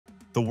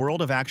The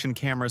world of action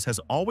cameras has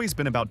always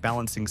been about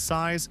balancing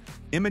size,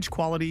 image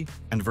quality,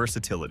 and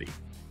versatility.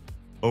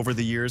 Over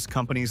the years,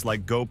 companies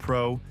like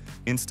GoPro,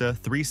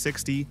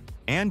 Insta360,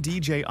 and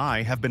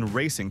DJI have been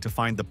racing to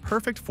find the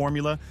perfect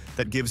formula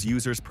that gives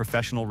users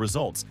professional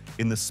results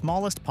in the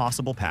smallest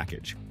possible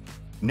package.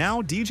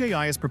 Now,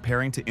 DJI is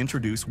preparing to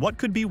introduce what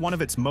could be one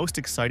of its most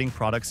exciting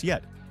products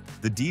yet,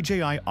 the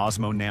DJI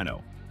OSMO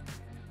NANO.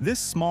 This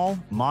small,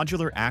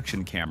 modular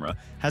action camera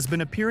has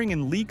been appearing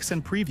in leaks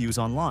and previews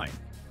online.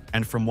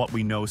 And from what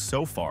we know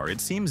so far,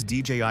 it seems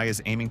DJI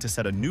is aiming to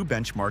set a new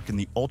benchmark in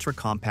the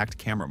ultra-compact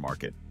camera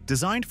market.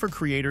 Designed for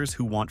creators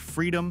who want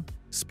freedom,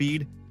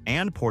 speed,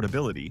 and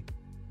portability,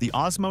 the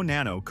OSMO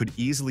NANO could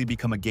easily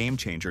become a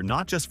game-changer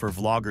not just for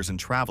vloggers and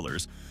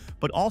travelers,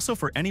 but also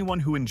for anyone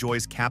who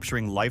enjoys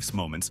capturing life's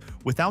moments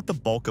without the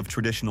bulk of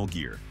traditional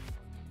gear.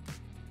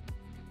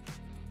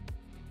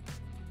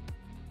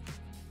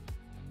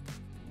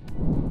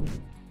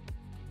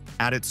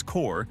 At its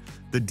core,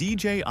 the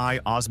DJI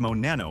OSMO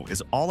NANO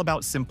is all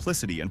about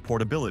simplicity and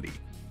portability.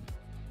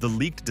 The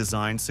leaked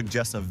design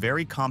suggests a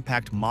very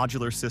compact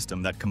modular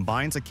system that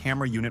combines a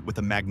camera unit with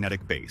a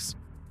magnetic base.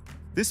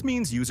 This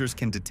means users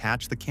can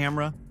detach the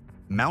camera,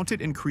 mount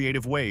it in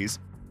creative ways,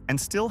 and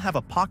still have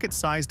a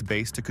pocket-sized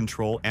base to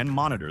control and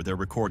monitor their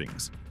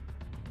recordings.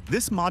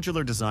 This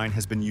modular design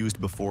has been used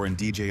before in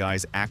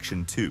DJI's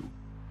Action 2,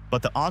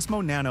 but the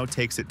OSMO NANO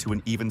takes it to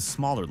an even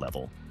smaller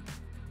level.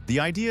 The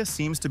idea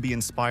seems to be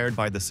inspired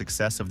by the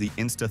success of the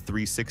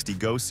Insta360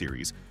 Go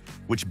series,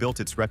 which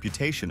built its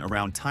reputation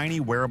around tiny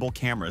wearable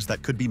cameras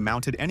that could be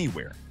mounted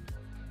anywhere.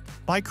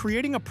 By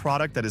creating a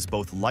product that is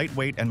both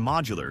lightweight and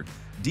modular,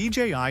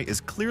 DJI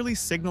is clearly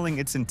signaling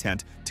its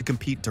intent to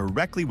compete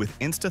directly with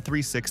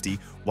Insta360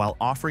 while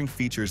offering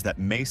features that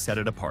may set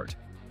it apart.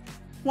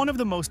 One of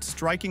the most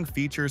striking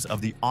features of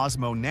the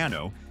OSMO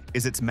NANO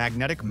is its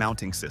magnetic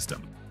mounting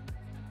system.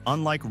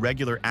 Unlike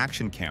regular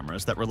action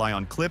cameras that rely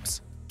on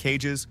clips,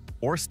 cages,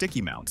 or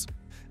sticky mounts,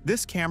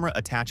 this camera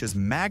attaches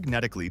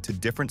magnetically to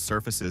different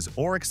surfaces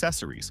or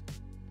accessories.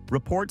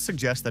 Reports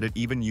suggest that it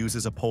even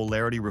uses a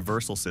polarity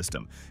reversal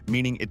system,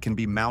 meaning it can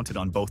be mounted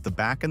on both the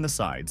back and the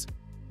sides,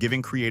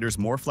 giving creators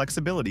more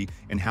flexibility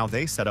in how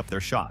they set up their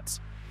shots.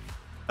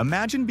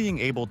 Imagine being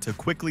able to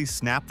quickly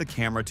snap the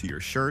camera to your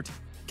shirt,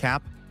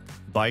 cap,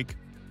 bike,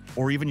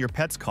 or even your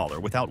pet's collar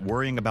without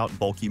worrying about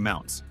bulky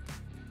mounts.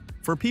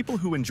 For people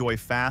who enjoy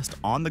fast,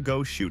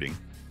 on-the-go shooting,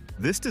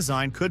 this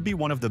design could be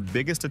one of the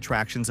biggest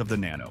attractions of the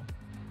Nano.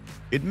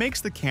 It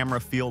makes the camera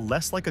feel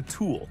less like a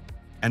tool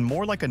and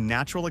more like a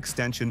natural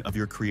extension of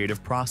your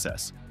creative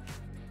process.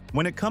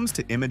 When it comes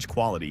to image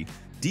quality,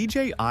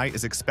 DJI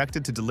is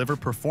expected to deliver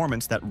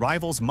performance that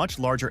rivals much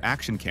larger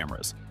action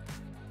cameras.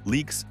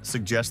 Leaks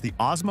suggest the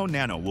OSMO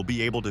NANO will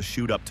be able to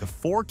shoot up to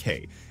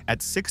 4K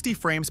at 60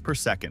 frames per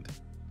second,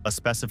 a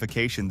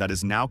specification that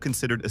is now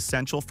considered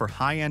essential for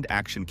high-end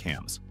action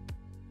cams.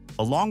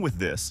 Along with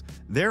this,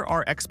 there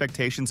are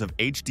expectations of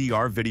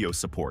HDR video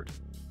support,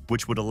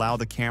 which would allow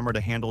the camera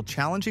to handle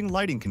challenging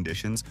lighting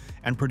conditions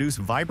and produce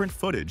vibrant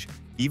footage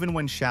even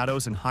when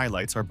shadows and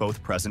highlights are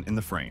both present in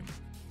the frame.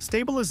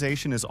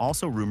 Stabilization is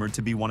also rumored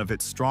to be one of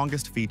its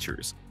strongest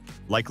features,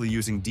 likely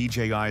using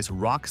DJI's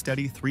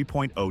Rocksteady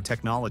 3.0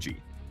 technology.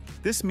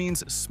 This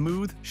means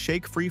smooth,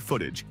 shake-free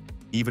footage,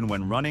 even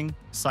when running,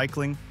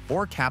 cycling,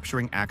 or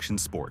capturing action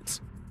sports.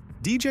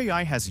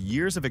 DJI has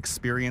years of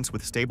experience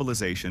with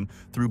stabilization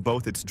through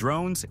both its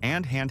drones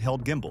and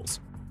handheld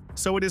gimbals,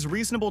 so it is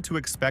reasonable to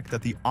expect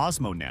that the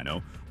OSMO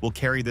NANO will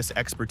carry this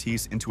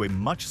expertise into a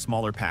much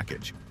smaller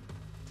package.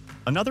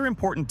 Another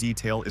important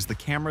detail is the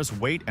camera's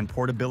weight and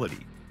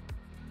portability.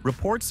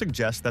 Reports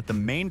suggest that the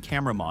main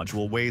camera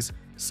module weighs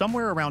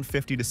somewhere around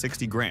 50 to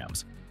 60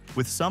 grams,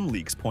 with some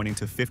leaks pointing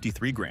to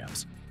 53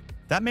 grams.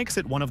 That makes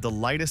it one of the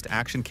lightest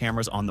action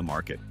cameras on the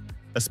market,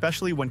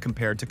 especially when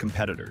compared to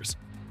competitors.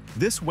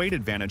 This weight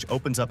advantage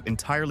opens up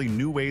entirely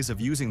new ways of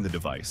using the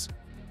device.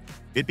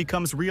 It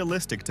becomes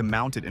realistic to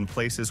mount it in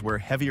places where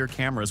heavier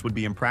cameras would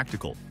be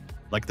impractical,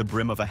 like the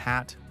brim of a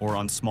hat or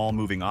on small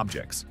moving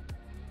objects.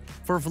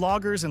 For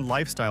vloggers and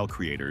lifestyle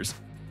creators,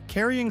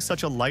 carrying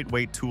such a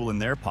lightweight tool in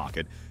their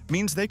pocket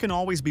means they can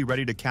always be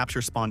ready to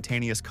capture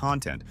spontaneous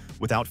content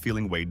without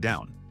feeling weighed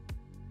down.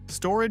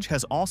 Storage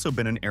has also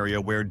been an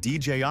area where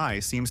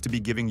DJI seems to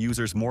be giving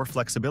users more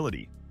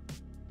flexibility.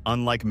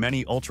 Unlike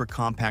many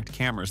ultra-compact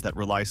cameras that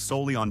rely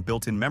solely on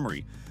built-in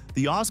memory,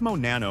 the OSMO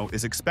NANO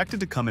is expected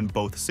to come in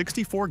both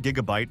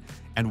 64GB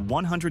and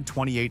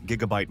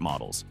 128GB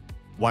models,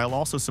 while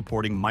also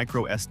supporting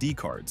micro SD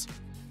cards.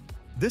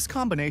 This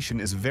combination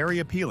is very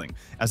appealing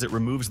as it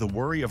removes the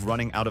worry of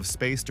running out of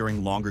space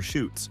during longer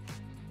shoots.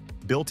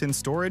 Built-in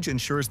storage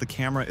ensures the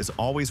camera is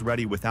always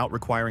ready without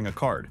requiring a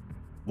card,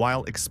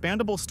 while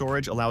expandable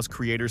storage allows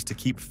creators to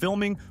keep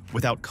filming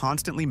without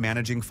constantly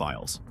managing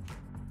files.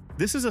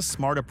 This is a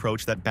smart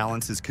approach that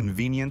balances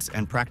convenience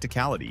and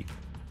practicality.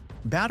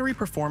 Battery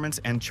performance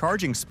and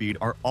charging speed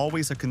are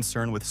always a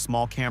concern with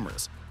small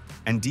cameras,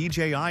 and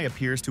DJI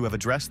appears to have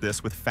addressed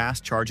this with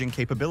fast charging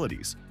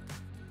capabilities.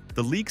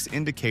 The leaks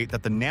indicate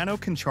that the Nano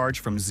can charge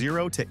from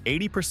 0 to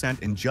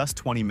 80% in just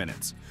 20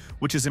 minutes,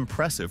 which is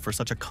impressive for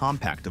such a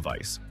compact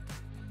device.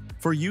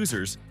 For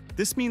users,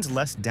 this means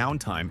less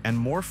downtime and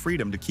more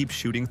freedom to keep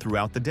shooting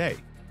throughout the day.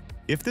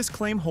 If this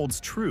claim holds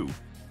true,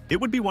 it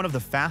would be one of the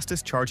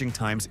fastest charging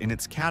times in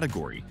its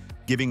category,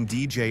 giving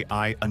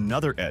DJI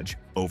another edge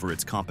over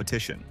its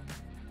competition.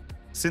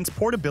 Since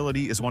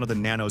portability is one of the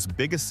Nano's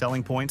biggest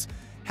selling points,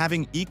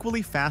 having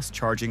equally fast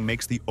charging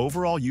makes the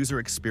overall user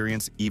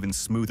experience even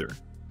smoother.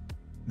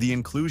 The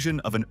inclusion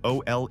of an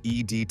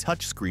OLED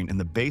touchscreen in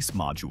the base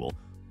module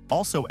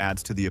also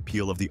adds to the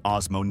appeal of the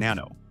Osmo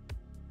Nano.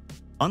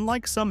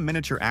 Unlike some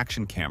miniature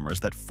action cameras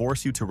that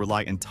force you to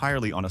rely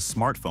entirely on a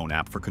smartphone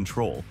app for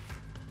control,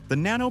 the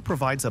Nano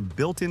provides a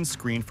built-in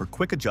screen for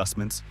quick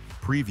adjustments,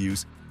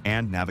 previews,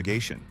 and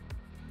navigation.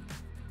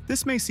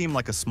 This may seem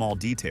like a small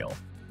detail,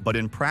 but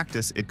in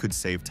practice it could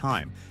save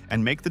time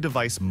and make the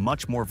device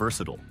much more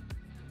versatile.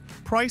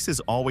 Price is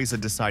always a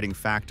deciding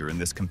factor in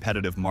this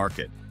competitive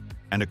market,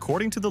 and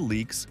according to the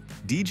leaks,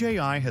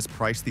 DJI has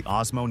priced the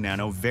Osmo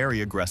Nano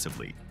very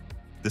aggressively.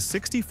 The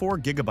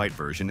 64GB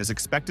version is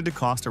expected to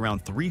cost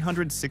around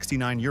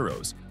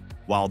 €369,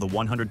 while the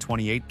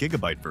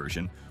 128GB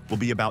version will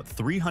be about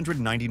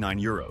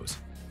 €399.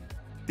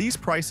 These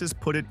prices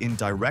put it in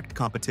direct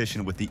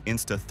competition with the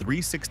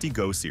Insta360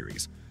 Go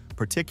series,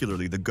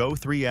 particularly the Go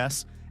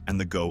 3S and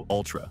the Go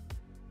Ultra.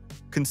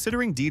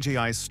 Considering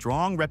DJI's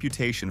strong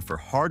reputation for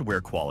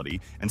hardware quality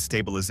and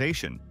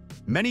stabilization,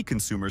 many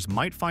consumers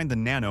might find the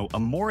Nano a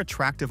more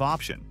attractive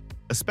option,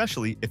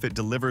 especially if it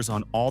delivers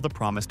on all the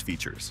promised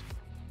features.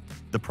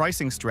 The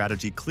pricing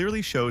strategy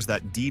clearly shows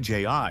that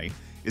DJI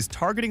is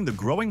targeting the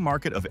growing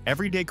market of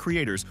everyday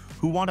creators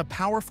who want a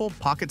powerful,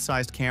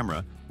 pocket-sized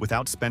camera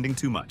without spending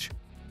too much.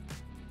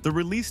 The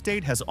release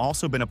date has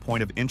also been a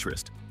point of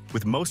interest,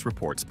 with most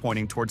reports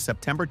pointing towards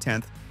September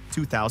 10,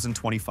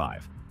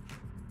 2025.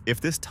 If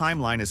this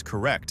timeline is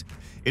correct,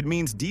 it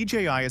means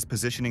DJI is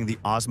positioning the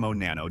Osmo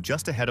Nano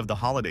just ahead of the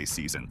holiday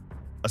season,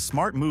 a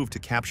smart move to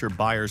capture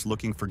buyers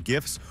looking for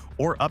gifts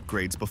or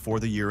upgrades before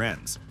the year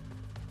ends.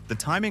 The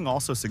timing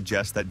also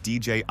suggests that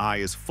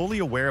DJI is fully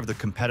aware of the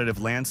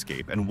competitive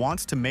landscape and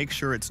wants to make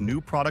sure its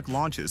new product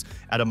launches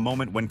at a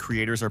moment when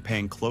creators are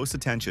paying close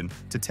attention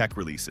to tech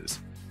releases.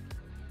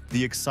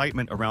 The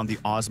excitement around the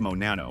Osmo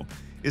Nano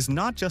is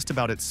not just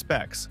about its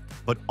specs,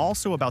 but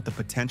also about the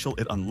potential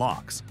it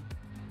unlocks.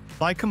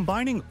 By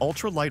combining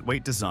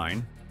ultra-lightweight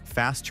design,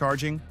 fast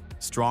charging,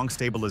 strong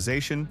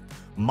stabilization,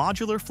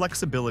 modular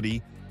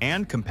flexibility,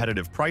 and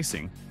competitive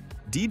pricing,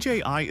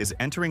 DJI is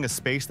entering a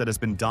space that has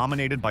been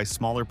dominated by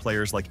smaller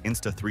players like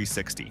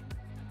Insta360.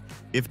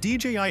 If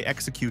DJI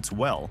executes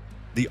well,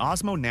 the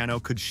Osmo Nano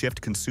could shift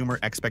consumer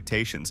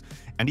expectations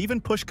and even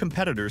push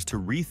competitors to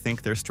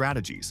rethink their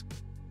strategies.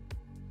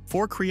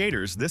 For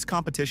creators, this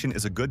competition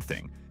is a good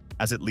thing,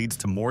 as it leads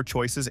to more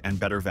choices and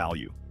better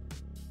value.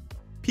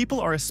 People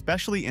are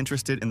especially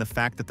interested in the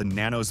fact that the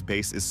Nano's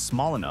base is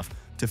small enough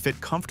to fit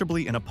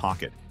comfortably in a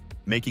pocket,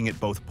 making it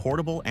both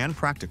portable and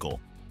practical.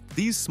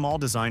 These small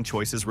design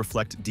choices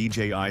reflect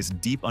DJI's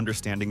deep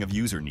understanding of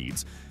user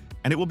needs,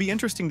 and it will be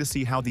interesting to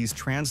see how these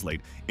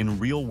translate in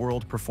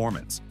real-world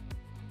performance.